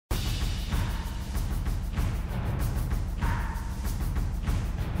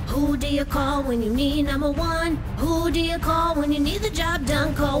Who do you call when you need number one? Who do you call when you need the job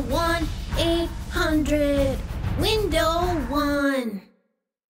done? Call 1-800-Window1.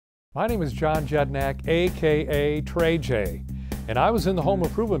 My name is John Jednak, aka Trey J, and I was in the home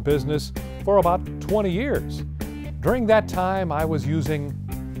improvement business for about 20 years. During that time, I was using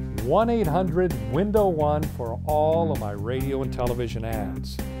 1-800-Window1 for all of my radio and television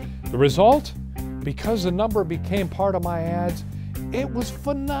ads. The result? Because the number became part of my ads, it was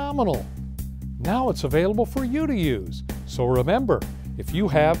phenomenal. Now it's available for you to use. So remember, if you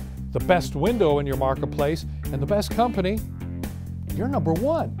have the best window in your marketplace and the best company, you're number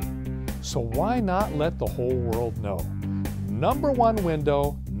one. So why not let the whole world know? Number one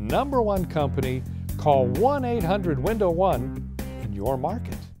window, number one company. Call 1-800-Window1 in your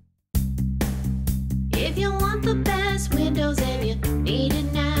market. If you want the best windows and you need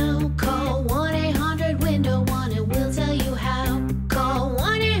it now,